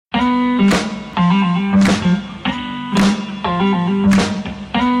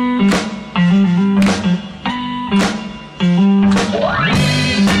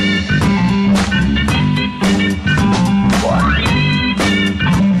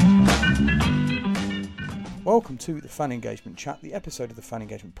Welcome to the Fan Engagement Chat, the episode of the Fan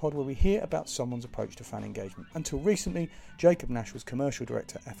Engagement Pod where we hear about someone's approach to fan engagement. Until recently, Jacob Naish was Commercial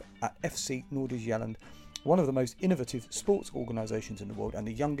Director at FC Noord-Holland, one of the most innovative sports organisations in the world and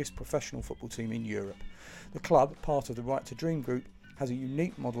the youngest professional football team in Europe. The club, part of the Right to Dream group, has a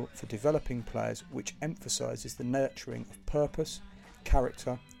unique model for developing players which emphasises the nurturing of purpose,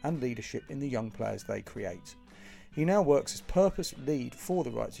 character and leadership in the young players they create. He now works as purpose lead for the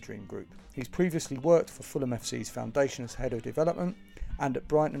Right to Dream group. He's previously worked for Fulham FC's foundation as head of development and at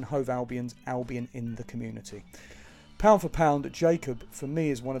Brighton and Hove Albion's Albion in the community. Pound for pound, Jacob, for me,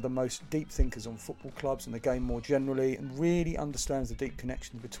 is one of the most deep thinkers on football clubs and the game more generally, and really understands the deep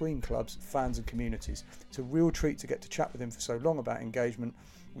connections between clubs, fans and communities. It's a real treat to get to chat with him for so long about engagement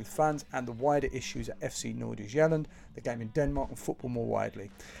with fans and the wider issues at FC Noord-Holland, the game in Denmark and football more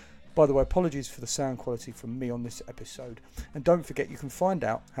widely. By the way, apologies for the sound quality from me on this episode. And don't forget, you can find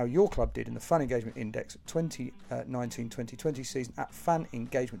out how your club did in the Fan Engagement Index 2019-2020 season at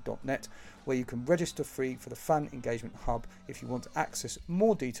fanengagement.net, where you can register free for the Fan Engagement Hub if you want to access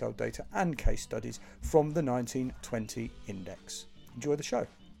more detailed data and case studies from the 1920 Index. Enjoy the show.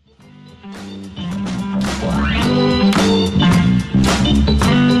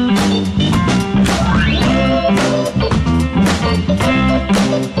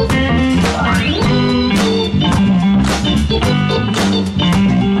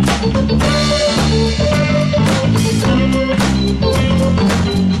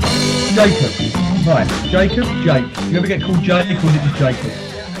 Jacob. Right, Jacob, Jake. Do you ever get called Jake or is it just Jacob?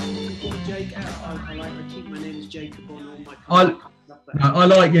 Jake, I like to keep my name as Jacob on all my I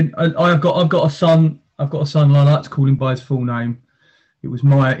like you. I've got a son. I've got a son, and I like to call him by his full name. It was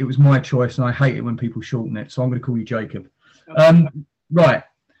my choice, and I hate it when people shorten it. So I'm going to call you Jacob. Okay. Right.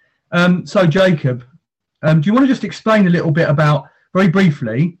 So Jacob, do you want to just explain a little bit about, very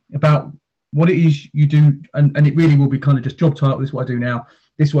briefly, about what it is you do, and it really will be kind of just job title. This is what I do now.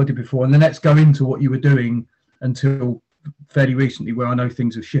 This is what I did before, and then let's go into what you were doing until fairly recently, where I know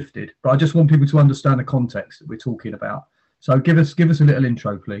things have shifted. But I just want people to understand the context that we're talking about. So give us a little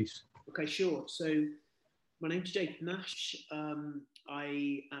intro, please. Okay, sure. So my name's Jacob Naish.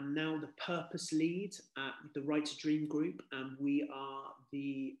 I am now the purpose lead at the Right to Dream group, and we are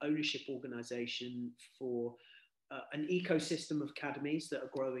the ownership organisation for an ecosystem of academies that are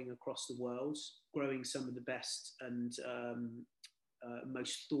growing across the world, growing some of the best and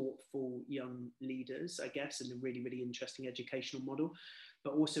most thoughtful young leaders, I guess, and a really, really interesting educational model,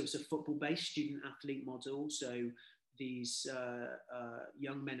 but also it's a football-based student-athlete model. So these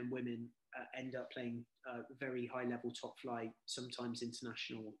young men and women end up playing very high-level, top-flight, sometimes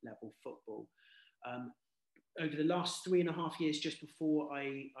international level football. Over the last 3.5 years, just before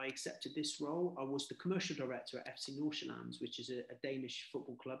I accepted this role, I was the commercial director at FC Noord-Holland, which is a Danish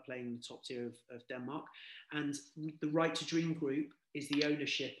football club playing in the top tier of Denmark. And the Right to Dream group is the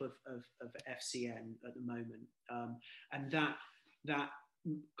ownership of FCN at the moment. And that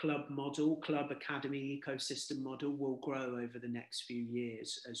club model, club academy ecosystem model will grow over the next few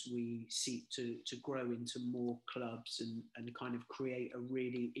years as we seek to grow into more clubs and kind of create a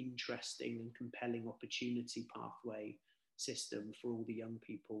really interesting and compelling opportunity pathway system for all the young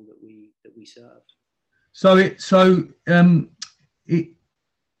people that we serve. So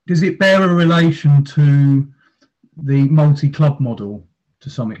does it bear a relation to the multi-club model to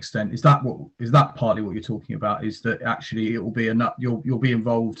some extent? Is that partly what you're talking about? Is that actually it will be you'll be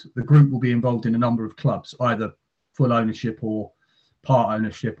involved, the group will be involved in a number of clubs, either full ownership or part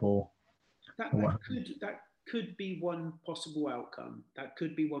ownership, or that could be one possible outcome. That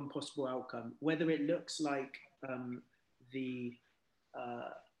could be one possible outcome. Whether it looks like the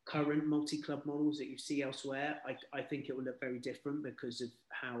current multi-club models that you see elsewhere, I think it will look very different because of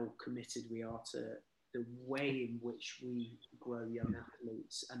how committed we are to the way in which we grow young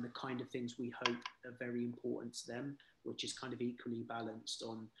athletes and the kind of things we hope are very important to them, which is kind of equally balanced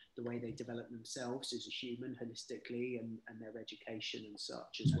on the way they develop themselves as a human holistically and their education and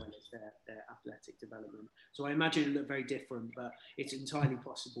such, as well as their athletic development. So I imagine it'll look very different, but it's entirely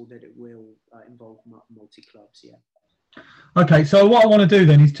possible that it will involve multi-clubs, yeah. Okay, so what I want to do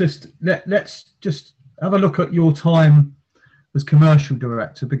then is just let's just have a look at your time as commercial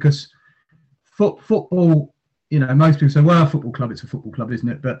director, because football, most people say, well, a football club, it's a football club, isn't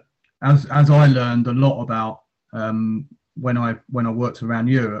it? But as I learned a lot about when I worked around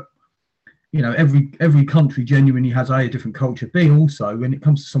Europe, every country genuinely has a different culture. B, also, when it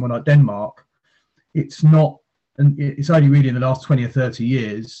comes to someone like Denmark, it's not, and it's only really in the last 20 or 30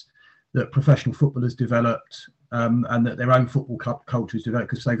 years that professional football has developed and that their own football culture has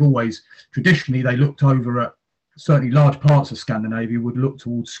developed, because they've always, traditionally, they looked over at, certainly large parts of Scandinavia would look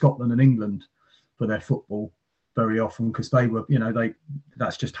towards Scotland and England for their football. very often because they were,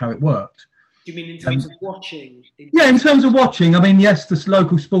 that's just how it worked. Do you mean in terms of watching? In terms of watching, I mean, yes, the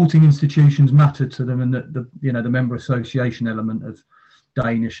local sporting institutions matter to them, and the member association element of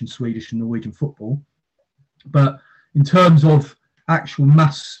Danish and Swedish and Norwegian football. But in terms of actual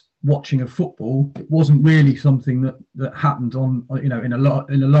mass watching of football, it wasn't really something that happened on,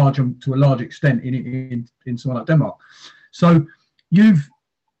 to a large extent in somewhere like Denmark. So you've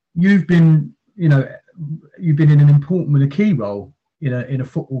been in an important and a key role in a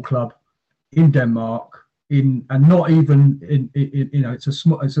football club in Denmark, and not even in it's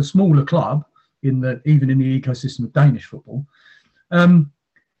a smaller club even in the ecosystem of Danish football. I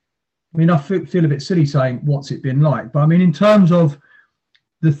mean, I feel a bit silly saying what's it been like, but I mean, in terms of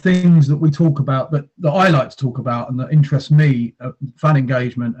the things that we talk about, that I like to talk about and that interest me, fan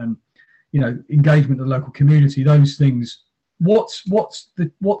engagement and engagement of the local community, those things. What's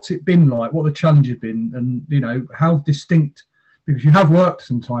it been like? What the challenge has been, and how distinct, because you have worked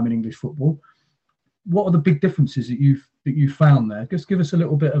some time in English football. What are the big differences that you've found there? Just give us a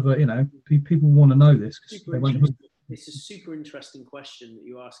little bit of people want to know this. It's a super interesting question that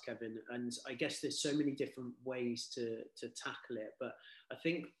you ask, Kevin, and I guess there's so many different ways to tackle it. But I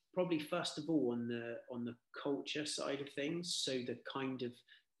think probably first of all on the culture side of things. So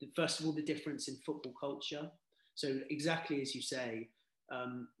first of all, the difference in football culture. So exactly as you say,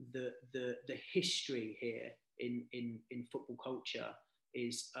 the history here in football culture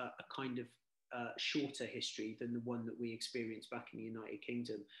is a kind of shorter history than the one that we experienced back in the United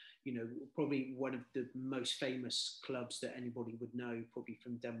Kingdom. Probably one of the most famous clubs that anybody would know, probably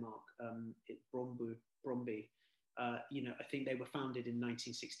from Denmark, Brøndby. I think they were founded in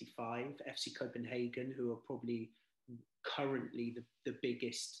 1965. FC Copenhagen, who are probably currently the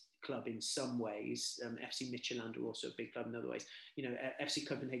biggest club in some ways. FC Midtjylland are also a big club in other ways. FC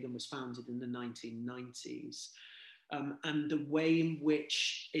Copenhagen was founded in the 1990s. And the way in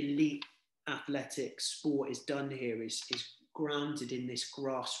which elite athletic sport is done here is grounded in this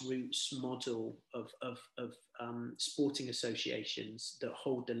grassroots model of sporting associations that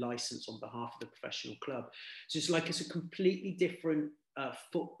hold the license on behalf of the professional club. So it's a completely different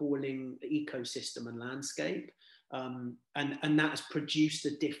footballing ecosystem and landscape. And that has produced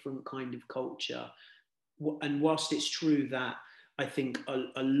a different kind of culture. And whilst it's true that I think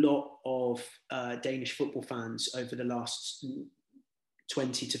a lot of Danish football fans over the last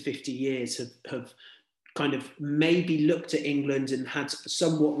 20 to 50 years have kind of maybe looked at England and had a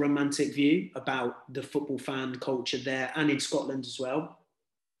somewhat romantic view about the football fan culture there and in Scotland as well.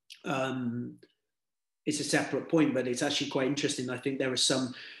 It's a separate point, but it's actually quite interesting. I think there are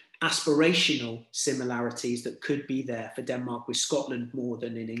some aspirational similarities that could be there for Denmark with Scotland more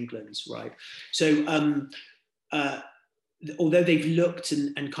than in England, right? So although they've looked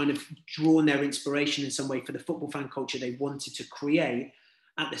and kind of drawn their inspiration in some way for the football fan culture they wanted to create,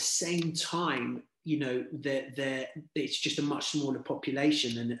 at the same time, it's just a much smaller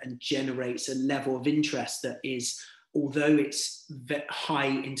population and generates a level of interest that is, although it's high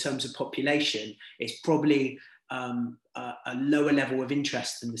in terms of population, it's probably a lower level of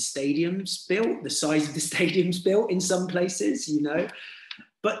interest than the stadiums built, the size of the stadiums built in some places,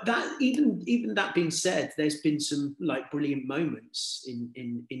 But that even that being said, there's been some brilliant moments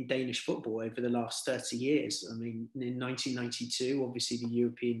in Danish football over the last 30 years. I mean, in 1992, obviously the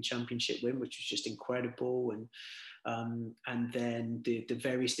European Championship win, which was just incredible, and then the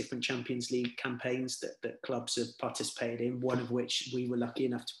various different Champions League campaigns that clubs have participated in, one of which we were lucky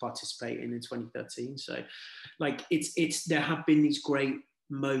enough to participate in 2013. So, there have been these great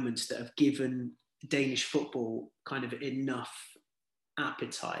moments that have given Danish football kind of enough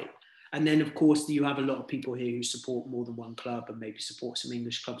appetite. And then of course you have a lot of people here who support more than one club and maybe support some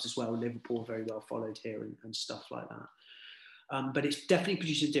English clubs as well. Liverpool very well followed here and stuff like that. But it's definitely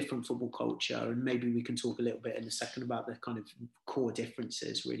produced a different football culture, and maybe we can talk a little bit in a second about the kind of core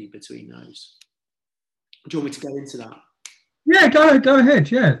differences really between those. Do you want me to go into that? Yeah, go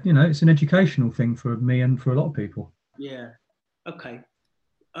ahead. Yeah, it's an educational thing for me and for a lot of people. Yeah. Okay.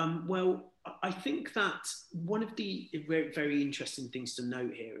 Well, I think that one of the very, very interesting things to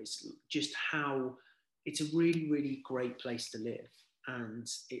note here is just how it's a really, really great place to live. And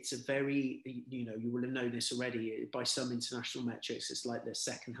it's a very, you will have known this already, by some international metrics, it's like the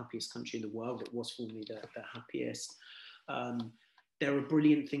second happiest country in the world. It was formerly the happiest. There are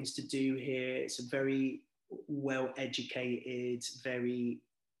brilliant things to do here. It's a very well-educated, very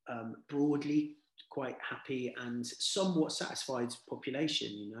broadly quite happy and somewhat satisfied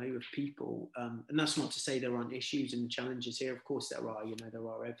population, of people. And that's not to say there aren't issues and challenges here. Of course there are, there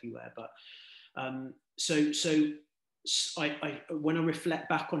are everywhere. But I when I reflect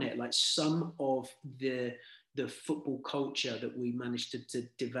back on it, some of the the football culture that we managed to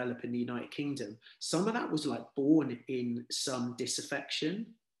develop in the United Kingdom, some of that was like born in some disaffection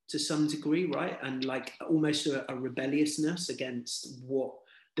to some degree, right? And like almost a rebelliousness against what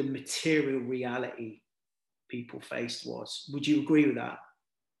the material reality people faced was. Would you agree with that?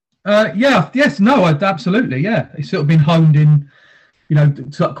 Absolutely, yeah. It's sort of been honed in,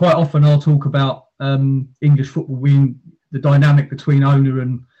 quite often I'll talk about English football being the dynamic between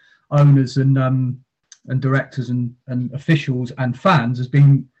owners and directors and officials and fans has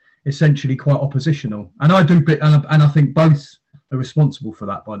been essentially quite oppositional. And I think both are responsible for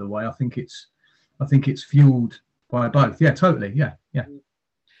that, by the way. I think it's fueled by both. Yeah, totally. Yeah.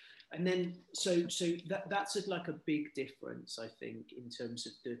 And then, so that's like a big difference, I think, in terms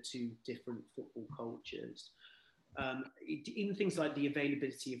of the two different football cultures. Even things like the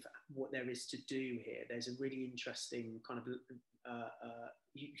availability of what there is to do here. There's a really interesting kind of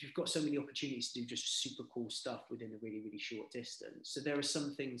you've got so many opportunities to do just super cool stuff within a really, really short distance. So there are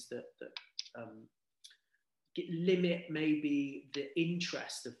some things that limit maybe the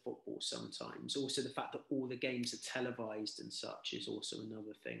interest of football sometimes. Also, the fact that all the games are televised and such is also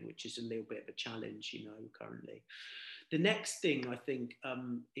another thing, which is a little bit of a challenge, currently. The next thing I think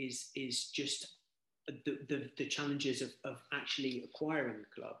is just the challenges of actually acquiring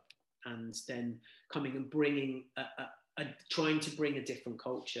the club and then coming and bringing trying to bring a different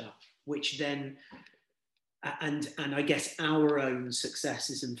culture, which then and I guess our own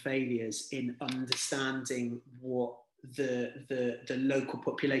successes and failures in understanding what the local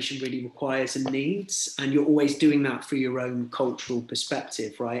population really requires and needs, and you're always doing that through your own cultural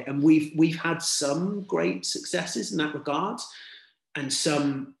perspective, right? And we've had some great successes in that regard, and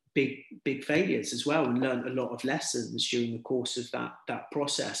some big failures as well, and learned a lot of lessons during the course of that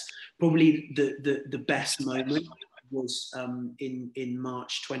process. Probably the best moment was in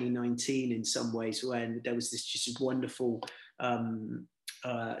March 2019 in some ways, when there was this just wonderful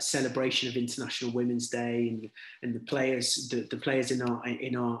celebration of International Women's Day, and the players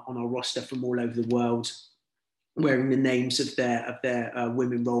on our roster from all over the world wearing the names of their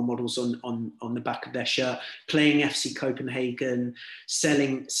women role models on the back of their shirt, playing FC Copenhagen,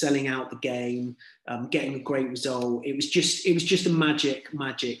 selling out the game, getting a great result. It was just a magic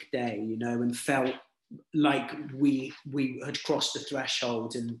day, and felt like we had crossed the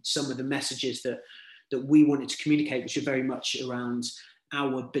threshold, and some of the messages that we wanted to communicate, which are very much around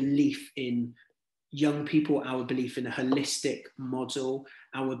our belief in young people, our belief in a holistic model,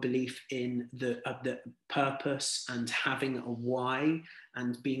 our belief in the purpose and having a why,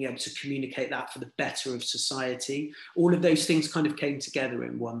 and being able to communicate that for the better of society. All of those things kind of came together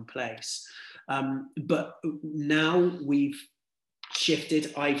in one place. But now we've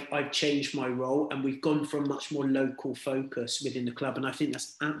shifted. I've changed my role, and we've gone for a much more local focus within the club, and I think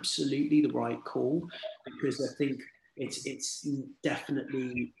that's absolutely the right call, because I think it's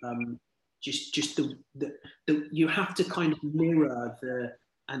definitely just the you have to kind of mirror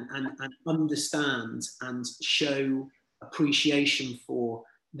and understand and show appreciation for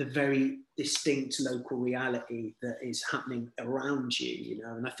the very distinct local reality that is happening around you,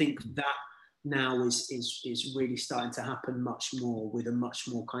 and I think that now is really starting to happen much more, with a much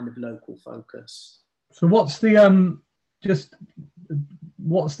more kind of local focus. So what's the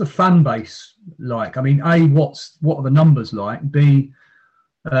fan base like? I mean, A, what are the numbers like? B,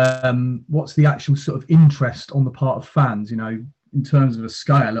 what's the actual sort of interest on the part of fans, in terms of a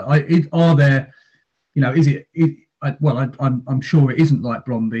scale? Are there, is it I'm sure it isn't like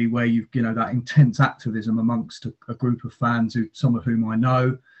Bromby, where you've, that intense activism amongst a group of fans, some of whom I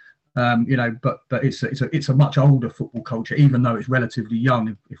know, but it's a much older football culture, even though it's relatively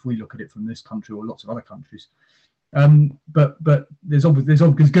young if we look at it from this country or lots of other countries. But there's going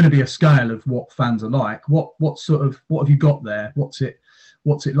to be a scale of what fans are like. What have you got there? What's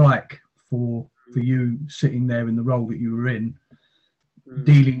it like for you sitting there in the role that you were in,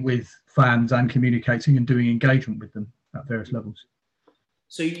 dealing with fans and communicating and doing engagement with them at various levels?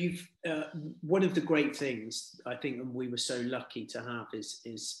 So you've one of the great things I think, and we were so lucky to have,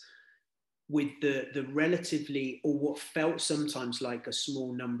 is with the relatively, or what felt sometimes like a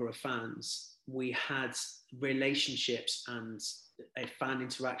small number of fans, we had relationships and a fan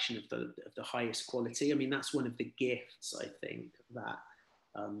interaction of the highest quality. I mean, that's one of the gifts, I think, that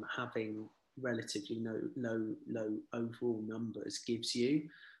having relatively low overall numbers gives you.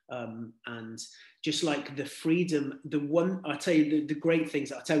 And just like the freedom, I'll tell you the great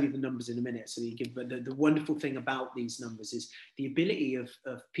things, I'll tell you the numbers in a minute, so you give, but the wonderful thing about these numbers is the ability of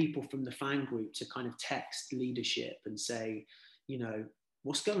people from the fan group to kind of text leadership and say,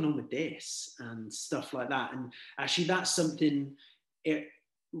 what's going on with this and stuff like that. And actually that's something,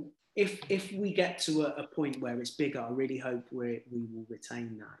 if we get to a point where it's bigger, I really hope we will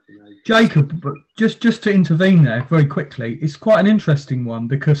retain that. You know, Jacob, but just to intervene there very quickly, it's quite an interesting one,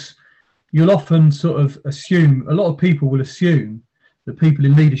 because you'll often sort of assume, a lot of people will assume that people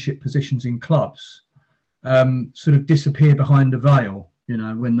in leadership positions in clubs sort of disappear behind a veil, you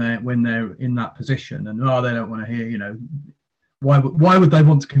know, when they're in that position, and they don't want to hear, you know, why would they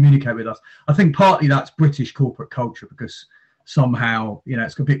want to communicate with us? I think partly that's British corporate culture, because somehow, you know,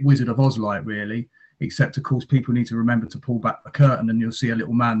 it's a bit Wizard of Oz like, really, except of course people need to remember to pull back the curtain, and you'll see a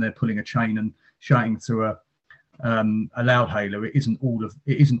little man there pulling a chain and shouting through a loudhailer. It isn't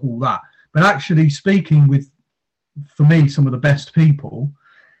all that. But actually, speaking with, for me, some of the best people,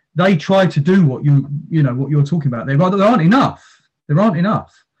 they try to do what you're talking about. There aren't enough.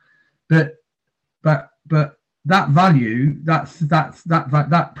 But that value,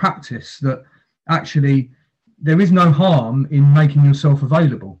 that practice, that actually there is no harm in making yourself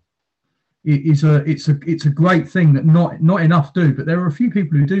available. It's a great thing that not enough do. But there are a few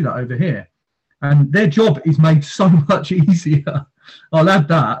people who do that over here, and their job is made so much easier. I'll add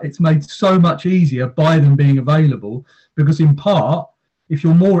that it's made so much easier by them being available, because in part, if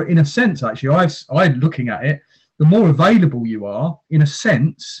you're more, in a sense, actually, I looking at it, the more available you are, in a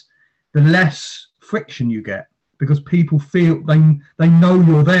sense, the less friction you get, because people feel they know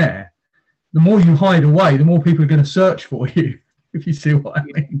you're there. The more you hide away, the more people are going to search for you, if you see what I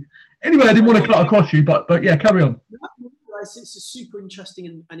mean. Anyway, I didn't want to cut across you, but yeah, carry on. It's a super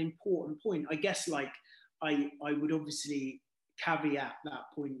interesting and important point. I guess, like, I would obviously caveat that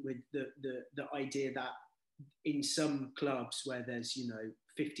point with the idea that in some clubs where there's, you know,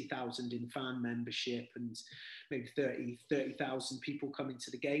 50,000 in fan membership and maybe 30,000 people coming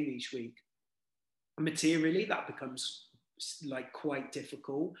to the game each week, materially that becomes like quite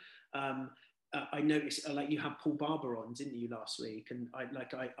difficult. I noticed, like, you had Paul Barber on, didn't you, last week? And I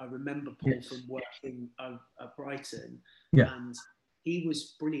remember Paul, yes, from working at Brighton, yeah, and he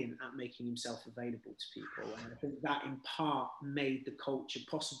was brilliant at making himself available to people, and I think that in part made the culture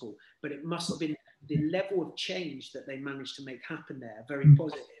possible. But it must have been the level of change that they managed to make happen there, very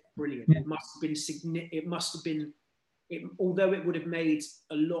positive, brilliant. Yeah. It must have been, although it would have made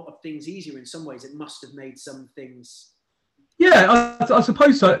a lot of things easier in some ways, it must have made some things. Yeah, I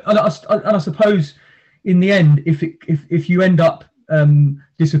suppose so, and I suppose in the end, if you end up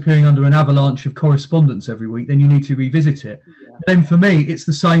disappearing under an avalanche of correspondence every week, then you need to revisit it. Yeah. Then for me, it's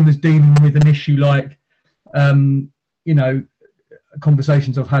the same as dealing with an issue like, you know,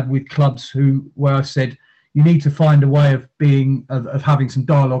 conversations I've had with clubs where I said you need to find a way of having some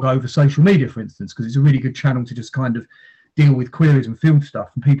dialogue over social media, for instance, because it's a really good channel to just kind of deal with queries and field stuff.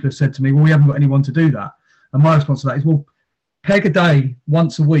 And people have said to me, well, we haven't got anyone to do that. And my response to that is, well, peg a day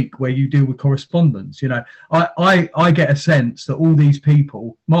once a week where you deal with correspondence. You know, I get a sense that all these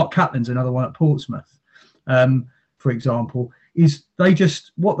people, Mark Catlin's another one at Portsmouth, for example, is they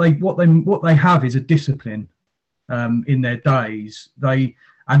just what they have is a discipline in their days. They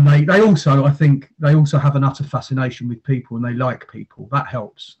also, I think, they also have an utter fascination with people, and they like people. That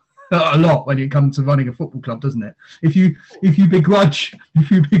helps a lot when it comes to running a football club, doesn't it? If you begrudge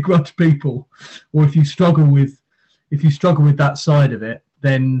people, or if you struggle with that side of it,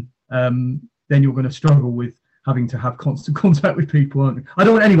 then you're going to struggle with having to have constant contact with people, aren't you? I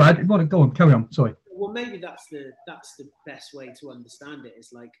don't want, anyway, I want to go on, carry on, sorry. Well, maybe that's the best way to understand it,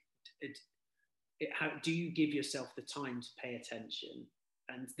 is like, how do you give yourself the time to pay attention?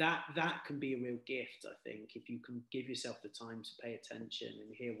 And that can be a real gift, I think, if you can give yourself the time to pay attention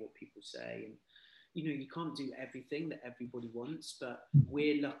and hear what people say. And, you know, you can't do everything that everybody wants, but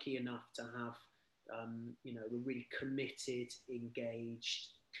we're lucky enough to have, you know, a really committed, engaged,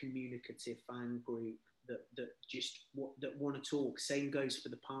 communicative fan group that want to talk. Same goes for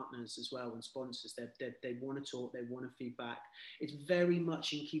the partners as well, and sponsors. They want to talk, they want to feedback. It's very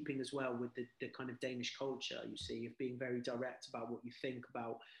much in keeping as well with the kind of Danish culture, you see, of being very direct about what you think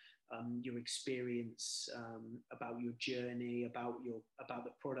about your experience, about your journey, about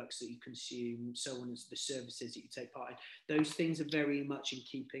the products that you consume, so on, as the services that you take part in. Those things are very much in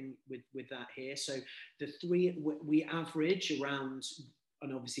keeping with that here. So we average around,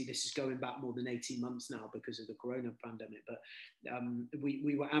 and obviously this is going back more than 18 months now because of the corona pandemic, but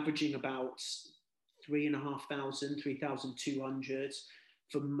we were averaging about 3,500, 3,200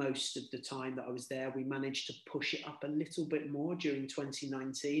 for most of the time that I was there. We managed to push it up a little bit more during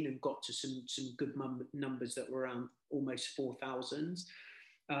 2019 and got to some good numbers that were around almost 4,000.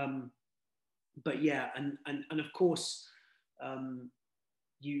 But yeah, and of course,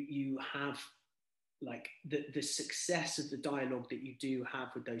 you have like the success of the dialogue that you do have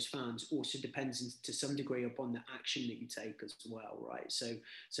with those fans also depends to some degree upon the action that you take as well, right? So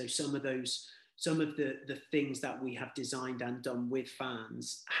some of the things that we have designed and done with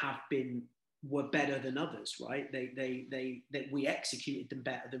fans were better than others, right? We executed them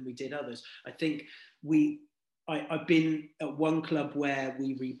better than we did others. I think I've been at one club where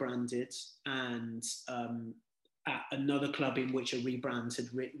we rebranded, and at another club in which a rebrand had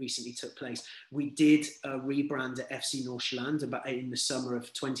recently took place. We did a rebrand at FC Nordsjælland about in the summer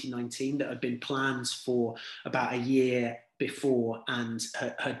of 2019 that had been planned for about a year before and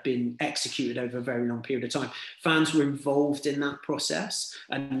had been executed over a very long period of time. Fans were involved in that process,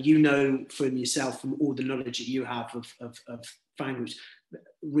 and you know from yourself, from all the knowledge that you have of fan groups,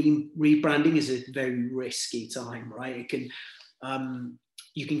 rebranding is a very risky time, right? It can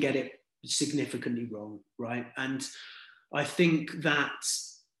you can get it significantly wrong, right? And I think that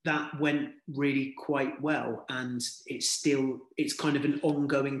went really quite well, and it's kind of an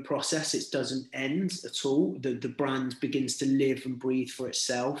ongoing process. It doesn't end at all. The brand begins to live and breathe for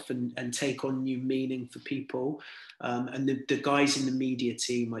itself and take on new meaning for people. And the guys in the media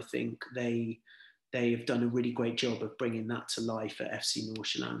team, I think they have done a really great job of bringing that to life at FC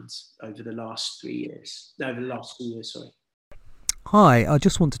Nordsjælland over the last 3 years. Over the last 2 years, sorry. Hi, I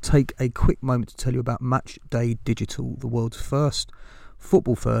just want to take a quick moment to tell you about Matchday Digital, the world's first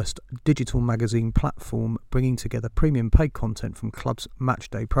football-first digital magazine platform, bringing together premium paid content from clubs'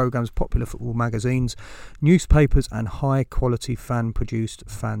 matchday programmes, popular football magazines, newspapers and high-quality fan-produced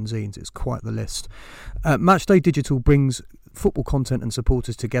fanzines. It's quite the list. Matchday Digital brings football content and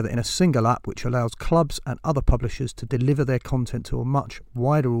supporters together in a single app, which allows clubs and other publishers to deliver their content to a much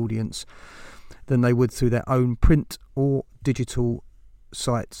wider audience than they would through their own print or digital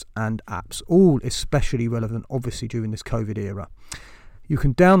sites and apps, all especially relevant obviously during this COVID era. You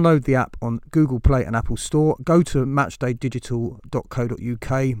can download the app on Google Play and Apple Store. Go to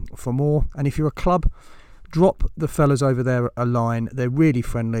matchdaydigital.co.uk for more, and if you're a club, drop the fellas over there a line. They're really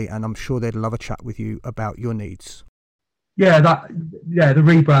friendly, and I'm sure they'd love a chat with you about your needs. The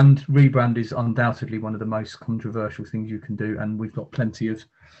rebrand is undoubtedly one of the most controversial things you can do, and we've got plenty of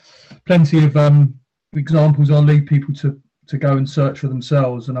examples. I'll leave people to go and search for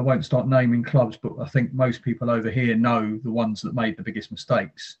themselves, and I won't start naming clubs, but I think most people over here know the ones that made the biggest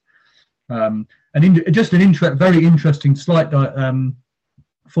mistakes. Very interesting slight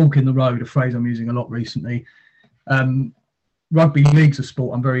fork in the road, a phrase I'm using a lot recently. Rugby league's a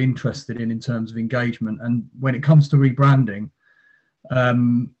sport I'm very interested in terms of engagement, and when it comes to rebranding,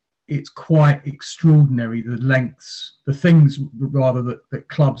 it's quite extraordinary the things that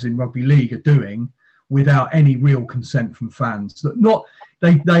clubs in rugby league are doing without any real consent from fans.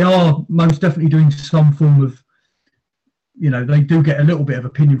 They are most definitely doing some form of, they do get a little bit of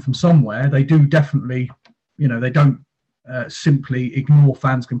opinion from somewhere. They do definitely, they don't simply ignore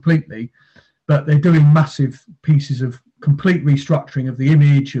fans completely, but they're doing massive pieces of complete restructuring of the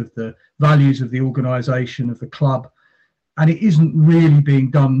image, of the values of the organisation, of the club, and it isn't really being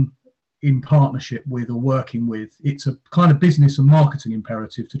done in partnership with or working with. It's a kind of business and marketing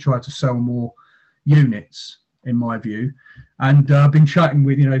imperative to try to sell more units, in my view. And I've been chatting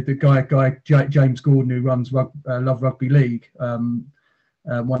with the guy James Gordon, who runs Love Rugby League, one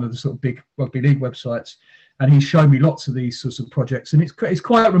of the sort of big rugby league websites, and he's shown me lots of these sorts of projects, and it's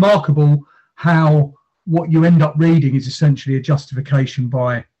quite remarkable how what you end up reading is essentially a justification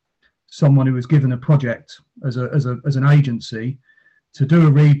by someone who was given a project as an agency to do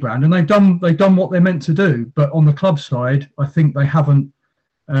a rebrand, and they've done what they're meant to do. But on the club side, I think they haven't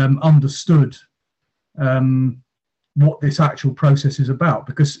understood what this actual process is about,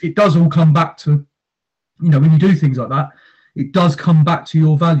 because it does all come back to, when you do things like that, it does come back to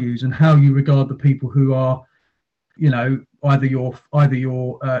your values and how you regard the people who are, either your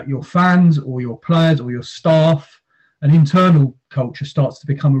fans or your players or your staff. An internal culture starts to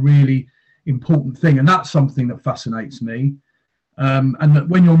become a really important thing, and that's something that fascinates me. And that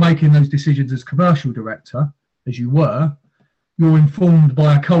when you're making those decisions as commercial director, as you were, you're informed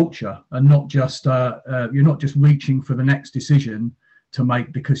by a culture, and not just you're not just reaching for the next decision to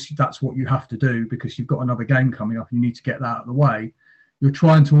make because that's what you have to do because you've got another game coming up and you need to get that out of the way. You're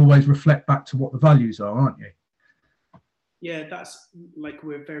trying to always reflect back to what the values are, aren't you? Yeah, that's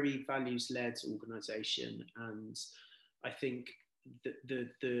we're a very values-led organisation, and I think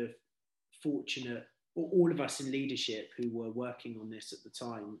the fortunate, all of us in leadership who were working on this at the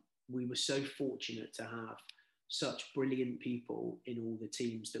time, we were so fortunate to have such brilliant people in all the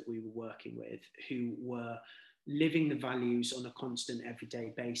teams that we were working with who were living the values on a constant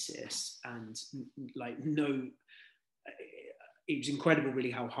everyday basis, and it was incredible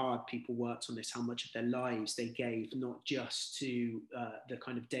really how hard people worked on this, how much of their lives they gave, not just to the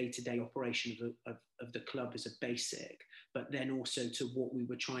kind of day-to-day operation of the club as a basic, but then also to what we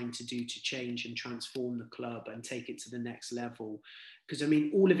were trying to do to change and transform the club and take it to the next level. Because I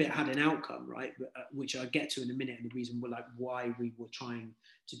mean, all of it had an outcome, right? Which I'll get to in a minute, and the reason why we were trying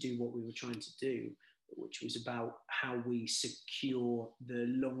to do what we were trying to do, which was about how we secure the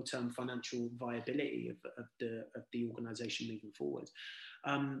long-term financial viability of the organisation moving forward.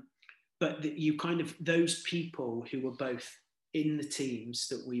 But you kind of, those people who were both in the teams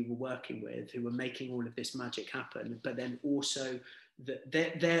that we were working with, who were making all of this magic happen, but then also that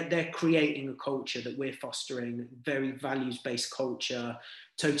they're creating a culture that we're fostering, very values-based culture,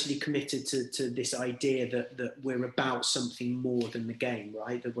 totally committed to this idea that we're about something more than the game,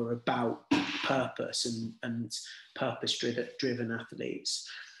 right? That we're about purpose and purpose-driven athletes.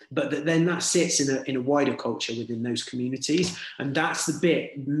 But then that sits in a wider culture within those communities. And that's the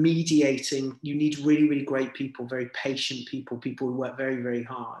bit mediating. You need really, really great people, very patient people who work very, very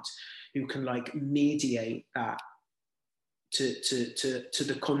hard, who can like mediate that to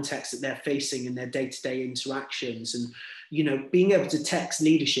the context that they're facing in their day-to-day interactions. And, you know, being able to text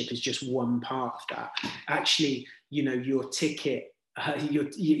leadership is just one part of that. Actually, you know, your ticketing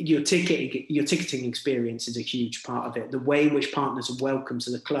experience is a huge part of it. The way in which partners are welcome to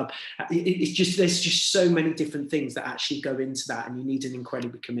the club, it's just, there's just so many different things that actually go into that, and you need an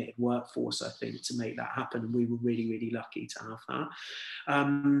incredibly committed workforce, I think, to make that happen. And we were really, really lucky to have that.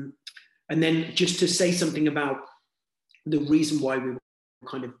 And then just to say something about the reason why we were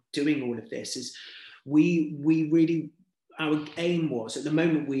kind of doing all of this is we really, our aim was, at the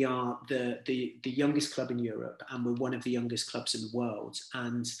moment we are the youngest club in Europe, and we're one of the youngest clubs in the world,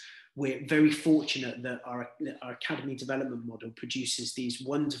 and we're very fortunate that our academy development model produces these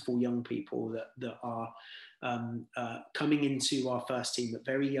wonderful young people that are coming into our first team at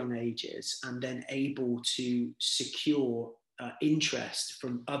very young ages, and then able to secure interest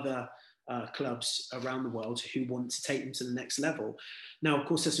from other clubs around the world who want to take them to the next level. Now, of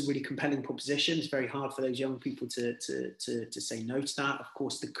course, that's a really compelling proposition. It's very hard for those young people to say no to that. Of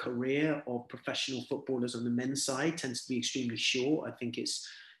course, the career of professional footballers on the men's side tends to be extremely short. I think it's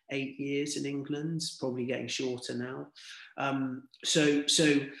 8 years in England, probably getting shorter now. So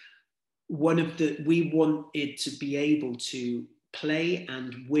we wanted to be able to play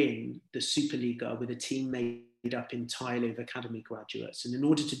and win the Superliga with a team made up entirely of academy graduates, and in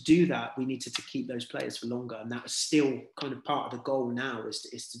order to do that, we needed to keep those players for longer, and that was still kind of part of the goal now, is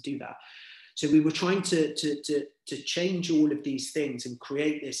to do that. So we were trying to change all of these things and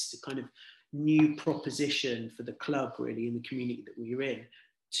create this kind of new proposition for the club, really, in the community that we were in,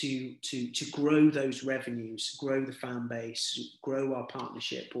 to grow those revenues, grow the fan base, grow our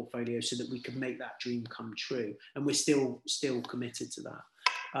partnership portfolio, so that we could make that dream come true. And we're still committed to that.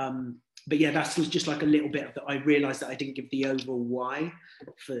 But yeah, that was just like a little bit of that. I realised that I didn't give the overall why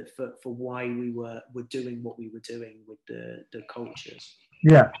for why we were doing what we were doing with the cultures.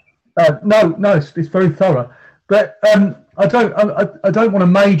 Yeah, no, it's very thorough. But I don't want to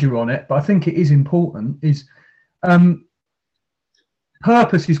major on it, but I think it is important. Is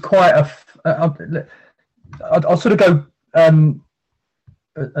purpose is quite I'll sort of go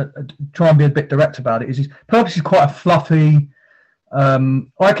try and be a bit direct about it. Is purpose is quite a fluffy.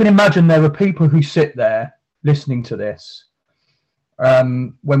 I can imagine there are people who sit there listening to this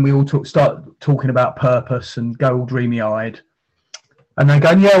when we all start talking about purpose and go all dreamy-eyed, and they're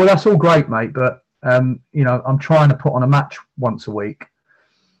going, yeah, well, that's all great, mate, but you know, I'm trying to put on a match once a week,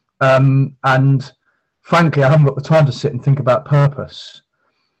 and frankly, I haven't got the time to sit and think about purpose.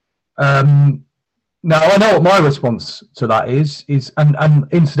 Now, I know what my response to that is, and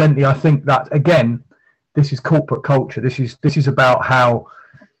incidentally, I think that, again, this is corporate culture. This is about how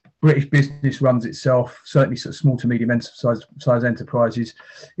British business runs itself, certainly sort of small to medium size enterprises.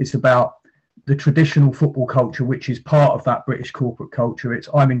 It's about the traditional football culture, which is part of that British corporate culture. It's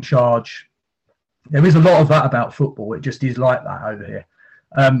I'm in charge. There is a lot of that about football. It just is like that over here.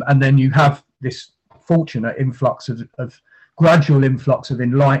 And then you have this fortunate influx of gradual influx of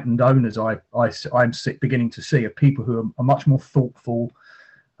enlightened owners. I'm beginning to see, of people who are much more thoughtful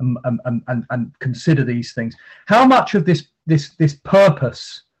and consider these things. How much of this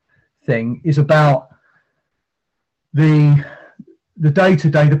purpose thing is about the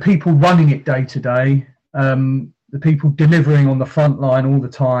day-to-day, the people running it day-to-day, the people delivering on the front line all the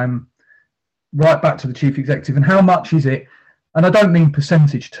time, right back to the chief executive, and how much is it, and I don't mean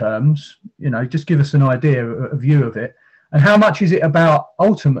percentage terms, you know, just give us an idea, a view of it, and how much is it about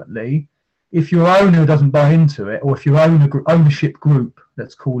ultimately, if your owner doesn't buy into it, or if your ownership group,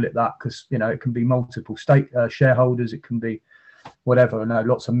 let's call it that, because, you know, it can be multiple shareholders, it can be whatever. I know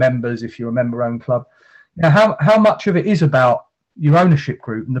lots of members if you're a member-owned club. Now, how much of it is about your ownership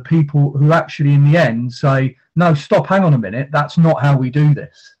group and the people who actually in the end say, no, stop, hang on a minute, that's not how we do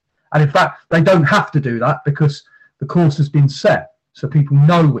this. And in fact, they don't have to do that because the course has been set, so people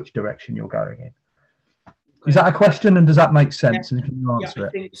know which direction you're going in. Is that a question, and does that make sense? And can you answer I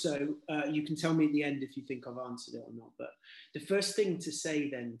think so. You can tell me at the end if you think I've answered it or not. But the first thing to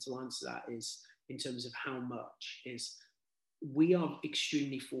say then to answer that is, in terms of how much, is we are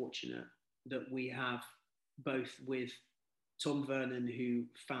extremely fortunate that we have, both with Tom Vernon, who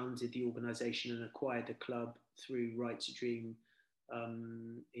founded the organisation and acquired the club through Right to Dream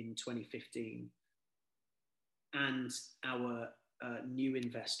in 2015, and our new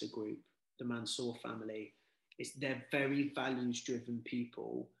investor group, the Mansour family. They're very values-driven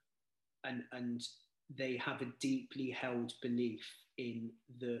people, and they have a deeply held belief in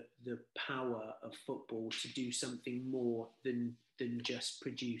the power of football to do something more than just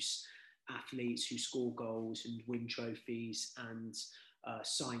produce athletes who score goals and win trophies and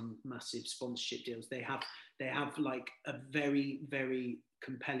sign massive sponsorship deals. They have like a very, very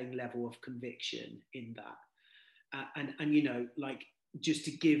compelling level of conviction in that. And you know, like, just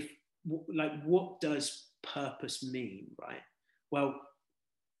to give, like, what does purpose mean, right? Well,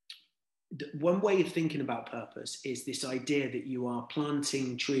 one way of thinking about purpose is this idea that you are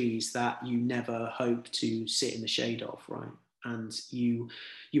planting trees that you never hope to sit in the shade of, right? And you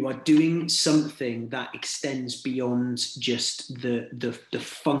are doing something that extends beyond just the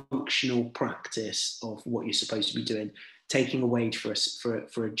functional practice of what you're supposed to be doing. Taking a wage for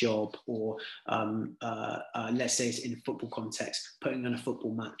a job, or let's say it's in a football context, putting on a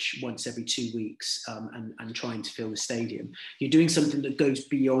football match once every 2 weeks and trying to fill the stadium. You're doing something that goes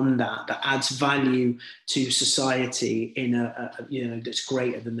beyond that adds value to society in that's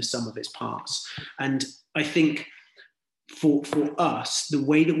greater than the sum of its parts. And I think for us, the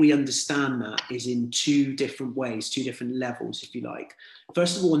way that we understand that is in two different ways, two different levels, if you like.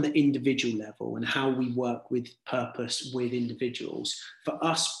 First of all, on the individual level and how we work with purpose with individuals. For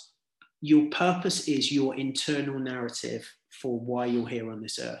us, your purpose is your internal narrative for why you're here on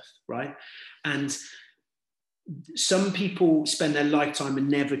this earth, right? And some people spend their lifetime and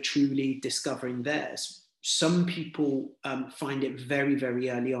never truly discovering theirs. Some people find it very, very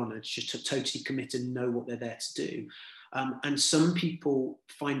early on and just to totally commit and know what they're there to do. And some people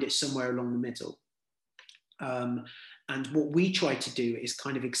find it somewhere along the middle. And what we try to do is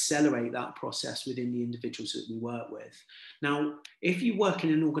kind of accelerate that process within the individuals that we work with. Now, if you work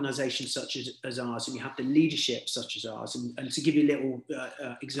in an organisation such as ours, and you have the leadership such as ours, and to give you a little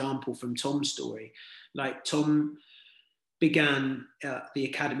example from Tom's story, like Tom began the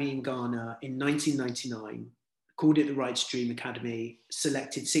academy in Ghana in 1999, called it the Right to Dream Academy,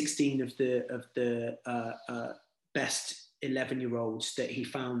 selected 16 of the best 11-year-olds that he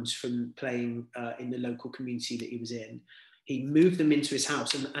found from playing in the local community that he was in. He moved them into his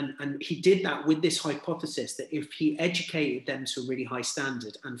house, and he did that with this hypothesis that if he educated them to a really high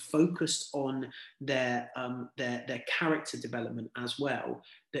standard and focused on their character development as well,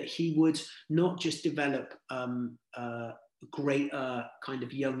 that he would not just develop greater kind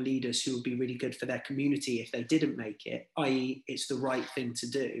of young leaders who would be really good for their community if they didn't make it, i.e. it's the right thing to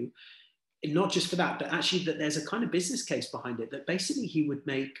do. And not just for that, but actually that there's a kind of business case behind it, that basically he would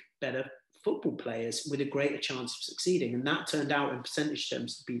make better football players with a greater chance of succeeding. And that turned out in percentage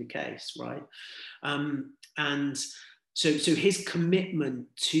terms to be the case, right? And so his commitment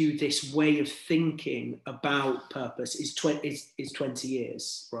to this way of thinking about purpose is 20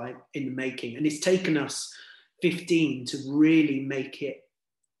 years, right, in the making. And it's taken us 15 to really make it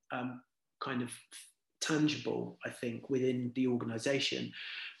kind of tangible, I think, within the organisation.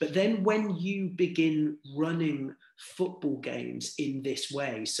 But then when you begin running football games in this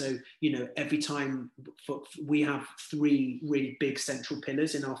way, so, you know, every time we have 3 really big central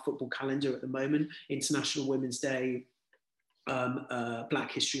pillars in our football calendar at the moment: International Women's Day,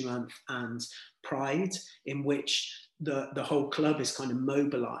 Black History Month, and Pride, in which the whole club is kind of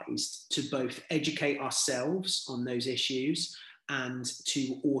mobilised to both educate ourselves on those issues and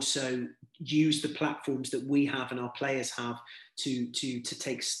to also use the platforms that we have and our players have to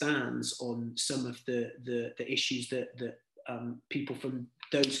take stands on some of the issues that people from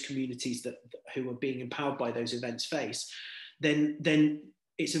those communities who are being empowered by those events face, then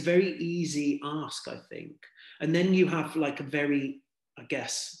it's a very easy ask, I think. And then you have like a very, I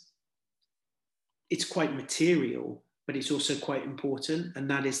guess, it's quite material, but it's also quite important. And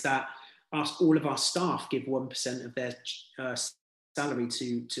that is that all of our staff give 1% of their salary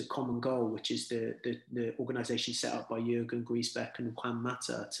to Common Goal, which is the organisation set up by Jürgen Griesbeck and Juan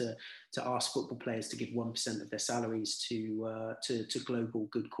Mata to ask football players to give 1% of their salaries to global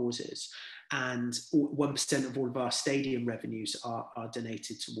good causes, and 1% of all of our stadium revenues are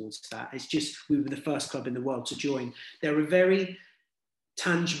donated towards that. It's just, we were the first club in the world to join. There are very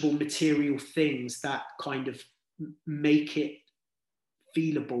tangible material things that kind of make it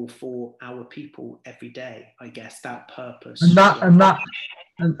feelable for our people every day, I guess, that purpose. And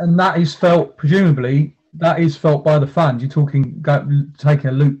that is felt, presumably, that is felt by the fans. You're taking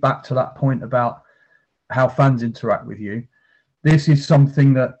a loop back to that point about how fans interact with you. This is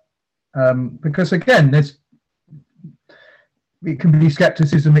something that, because again, it can be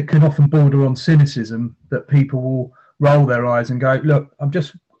skepticism, it can often border on cynicism, that people will roll their eyes and go, look, I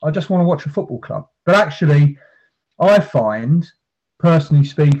just want to watch a football club. But actually, I find, personally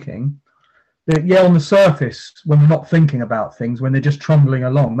speaking, that on the surface, when we're not thinking about things, when they're just trundling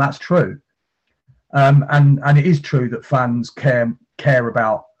along, that's true. And it is true that fans care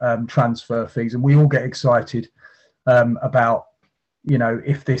about transfer fees, and we all get excited about,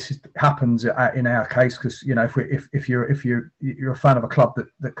 if this happens in our case, because if you're a fan of a club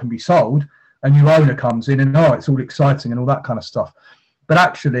that can be sold, and your owner comes in and it's all exciting and all that kind of stuff. But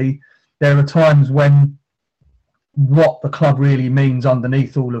actually, there are times when what the club really means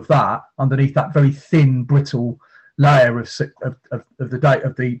underneath all of that, underneath that very thin, brittle layer of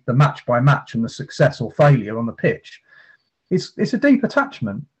the match by match and the success or failure on the pitch, it's a deep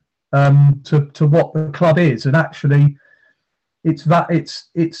attachment to what the club is. And actually, it's all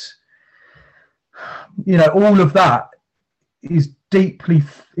of that is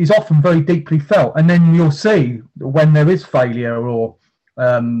often very deeply felt. And then you'll see when there is failure or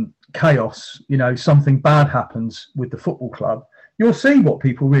chaos, something bad happens with the football club, you'll see what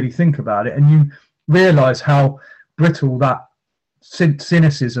people really think about it, and you realise how brittle that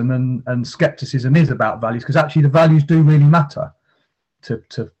cynicism and skepticism is about values, because actually the values do really matter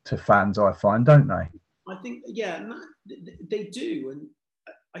to fans, I find, don't they? I think, they do. And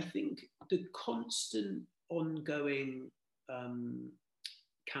I think the constant ongoing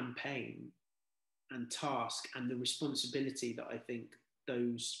campaign and task and the responsibility that I think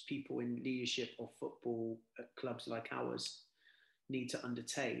those people in leadership of football at clubs like ours need to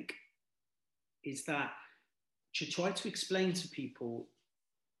undertake is that to try to explain to people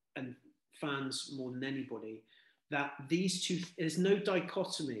and fans more than anybody that these two, there's no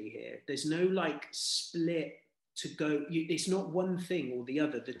dichotomy here. There's no split to go. It's not one thing or the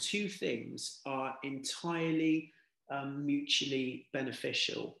other. The two things are entirely mutually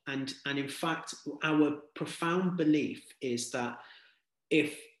beneficial. And in fact, our profound belief is that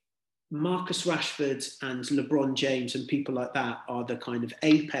if Marcus Rashford and LeBron James and people like that are the kind of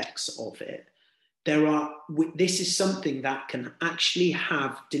apex of it, this is something that can actually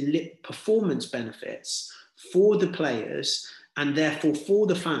have performance benefits for the players and therefore for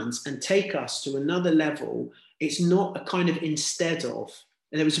the fans and take us to another level. It's not a kind of instead of.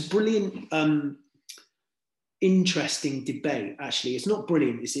 And there was a brilliant, interesting debate, actually. It's not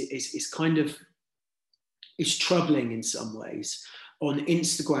brilliant, it's troubling in some ways, on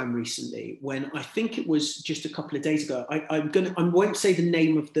Instagram recently, when I think it was just a couple of days ago. I won't say the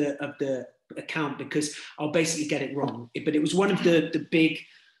name of the account because I'll basically get it wrong. But it was one of the big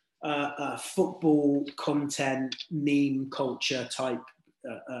football content, meme culture type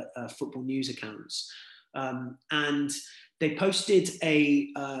football news accounts, and they posted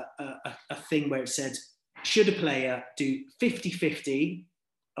a thing where it said, should a player do 50-50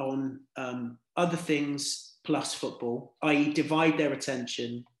 on other things plus football, i.e. divide their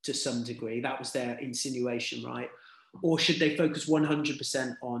attention to some degree? That was their insinuation, right? Or should they focus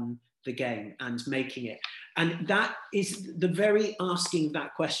 100% on the game and making it? And that is the very asking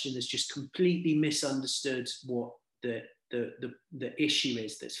that question has just completely misunderstood what the issue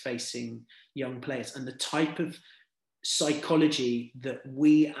is that's facing young players and the type of psychology that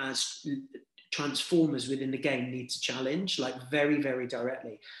we as transformers within the game need to challenge, very, very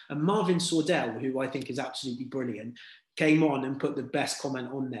directly. And Marvin Sordell, who I think is absolutely brilliant, came on and put the best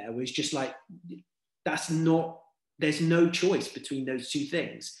comment on there, was just there's no choice between those two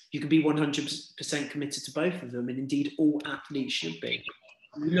things. You can be 100% committed to both of them, and indeed all athletes should be.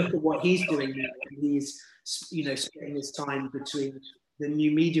 You look at what he's doing now, he's spending his time between the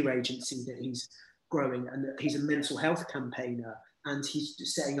new media agency that he's growing, and that he's a mental health campaigner, and he's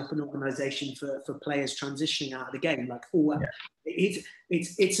setting up an organisation for players transitioning out of the game.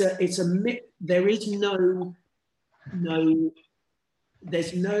 There is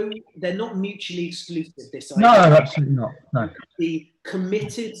they're not mutually exclusive. This idea. No, absolutely not. No. Be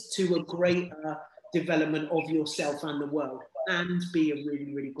committed to a greater development of yourself and the world, and be a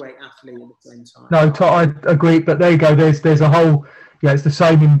really, really great athlete at the same time. No, I agree. But there you go. There's a whole, it's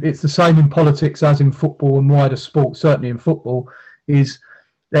the same in politics as in football and wider sport. Certainly in football, is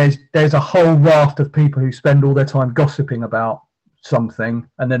there's a whole raft of people who spend all their time gossiping about something,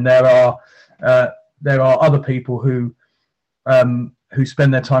 and then there are other people who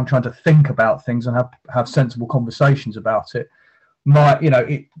spend their time trying to think about things and have sensible conversations about it.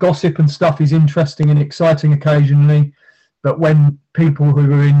 Gossip and stuff is interesting and exciting occasionally, but when people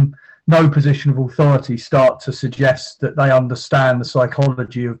who are in no position of authority start to suggest that they understand the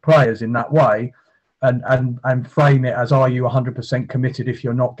psychology of players in that way, and frame it as, are you 100% committed? If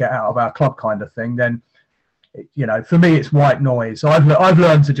you're not, get out of our club kind of thing, then for me it's white noise. I've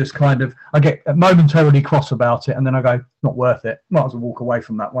learned to just I get momentarily cross about it, and then I go, not worth it, might as well walk away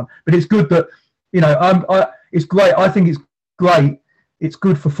from that one. But it's good that it's great. I think it's great. It's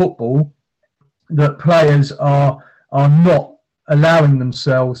good for football that players are not allowing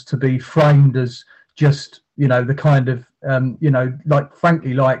themselves to be framed as just the kind of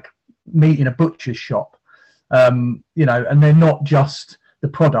like meat in a butcher's shop, and they're not just the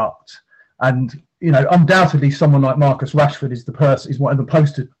product. And undoubtedly someone like Marcus Rashford is one of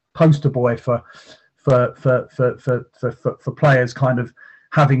the poster boy for players kind of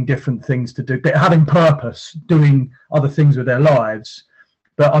having different things to do, but having purpose, doing other things with their lives.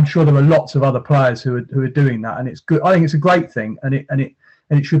 But I'm sure there are lots of other players who are doing that, and it's good. I think it's a great thing, and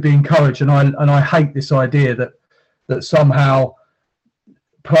it should be encouraged. And I hate this idea that somehow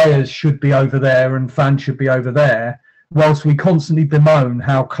players should be over there and fans should be over there, whilst we constantly bemoan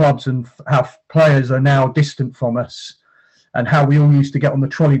how clubs and how players are now distant from us, and how we all used to get on the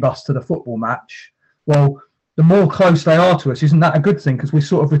trolley bus to the football match. Well, the more close they are to us, isn't that a good thing? Because we're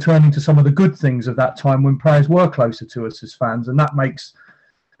sort of returning to some of the good things of that time when players were closer to us as fans, and that makes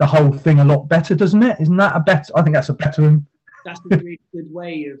the whole thing a lot better, doesn't it? Isn't that I think that's a better. That's a really good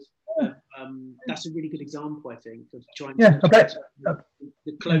way of. That's a really good example, I think, of trying to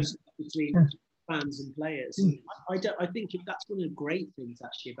the closeness between fans and players. I think that's one of the great things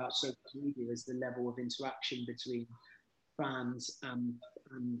actually about social media is the level of interaction between fans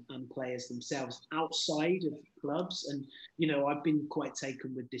and players themselves outside of clubs. And I've been quite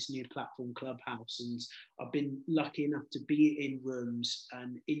taken with this new platform Clubhouse, and I've been lucky enough to be in rooms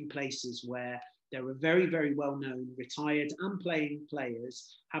and in places where there are very, very well-known retired and playing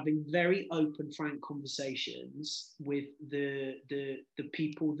players having very open, frank conversations with the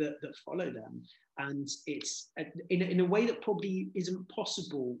people that follow them. And it's in a way that probably isn't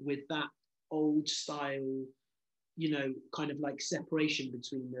possible with that old style, kind of like separation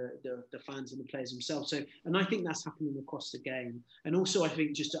between the fans and the players themselves. So, and I think that's happening across the game. And also, I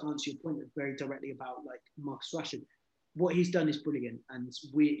think, just to answer your point very directly about like Marcus Rashford, what he's done is brilliant, and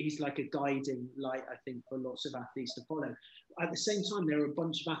he's like a guiding light, I think, for lots of athletes to follow. At the same time, there are a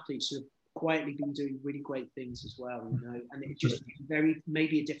bunch of athletes who have quietly been doing really great things as well, and it just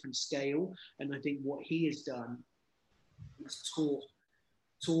maybe a different scale. And I think what he has done is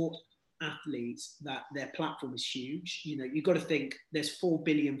taught athletes that their platform is huge. You've got to think there's 4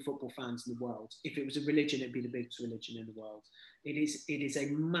 billion football fans in the world. If it was a religion, it'd be the biggest religion in the world. It is a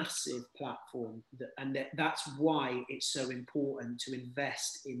massive platform, that's why it's so important to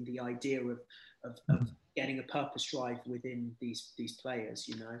invest in the idea of getting a purpose drive within these players,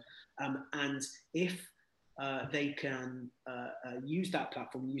 and if they can use that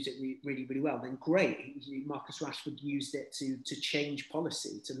platform, use it really, really well, then great. Marcus Rashford used it to change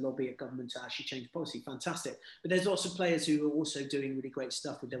policy, to lobby at government to actually change policy. Fantastic. But there's lots of players who are also doing really great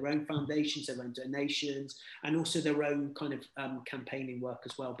stuff with their own foundations, their own donations, and also their own kind of campaigning work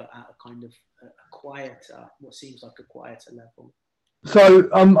as well, but at a kind of a quieter, what seems like a quieter level. So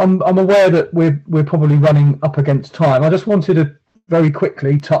I'm aware that we're probably running up against time. I just wanted to very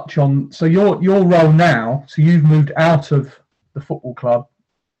quickly touch on, so your role now, so you've moved out of the football club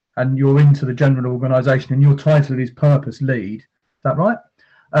and you're into the general organisation, and your title is Purpose Lead. Is that right?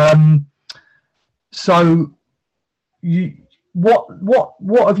 So you what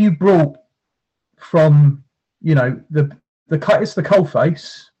have you brought from it's the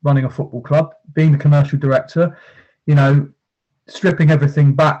coalface running a football club, being the commercial director, stripping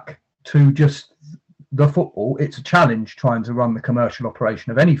everything back to just the football. It's a challenge trying to run the commercial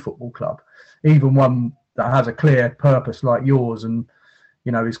operation of any football club, even one that has a clear purpose like yours and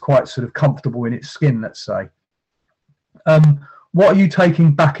is quite sort of comfortable in its skin, let's say. What are you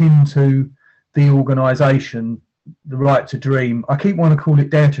taking back into the organisation, the Right to Dream? I keep wanting to call it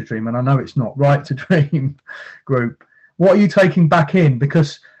Dare to Dream, and I know it's not. Right to Dream group. What are you taking back in?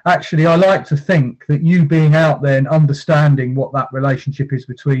 Because actually I like to think that you being out there and understanding what that relationship is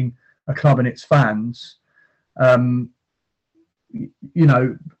between a club and its fans, you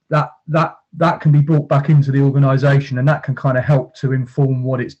know, that can be brought back into the organisation, and that can kind of help to inform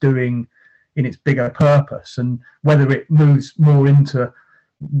what it's doing in its bigger purpose, and whether it moves more into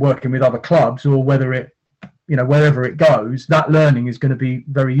working with other clubs, or whether it, you know, wherever it goes, that learning is going to be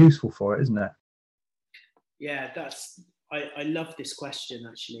very useful for it, isn't it? Yeah, I love this question,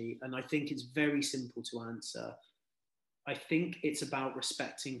 actually, and I think it's very simple to answer. I think it's about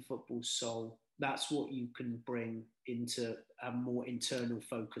respecting football's soul. That's what you can bring into a more internal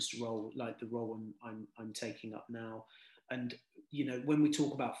focused role, like the role I'm taking up now. And you know, when we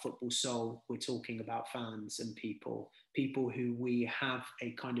talk about football soul, we're talking about fans and people who we have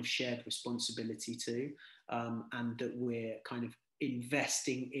a kind of shared responsibility to, and that we're kind of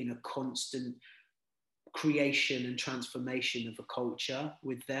investing in a constant creation and transformation of a culture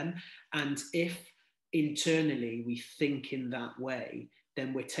with them. And if internally we think in that way,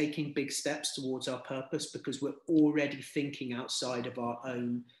 then we're taking big steps towards our purpose, because we're already thinking outside of our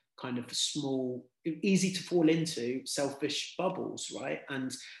own kind of small, easy to fall into selfish bubbles, right?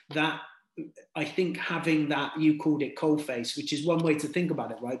 And that, I think, having that, you called it cold face, which is one way to think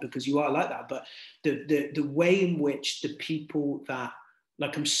about it, right? Because you are like that. But the way in which the people that,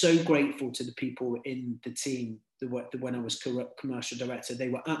 like, I'm so grateful to the people in the team, when I was commercial director, they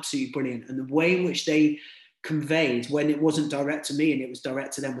were absolutely brilliant. And the way in which they conveyed, when it wasn't direct to me and it was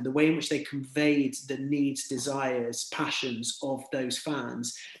direct to them, but the way in which they conveyed the needs, desires, passions of those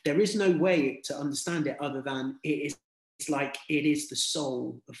fans, there is no way to understand it other than it's like it is the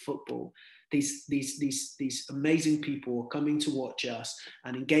soul of football. These amazing people are coming to watch us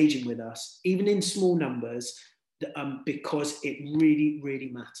and engaging with us, even in small numbers, because it really, really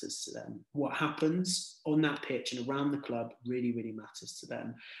matters to them. What happens on that pitch and around the club really, really matters to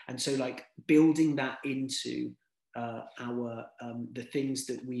them. And so, like, building that into the things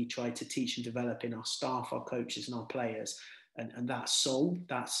that we try to teach and develop in our staff, our coaches, and our players, and that soul,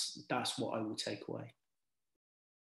 that's what I will take away.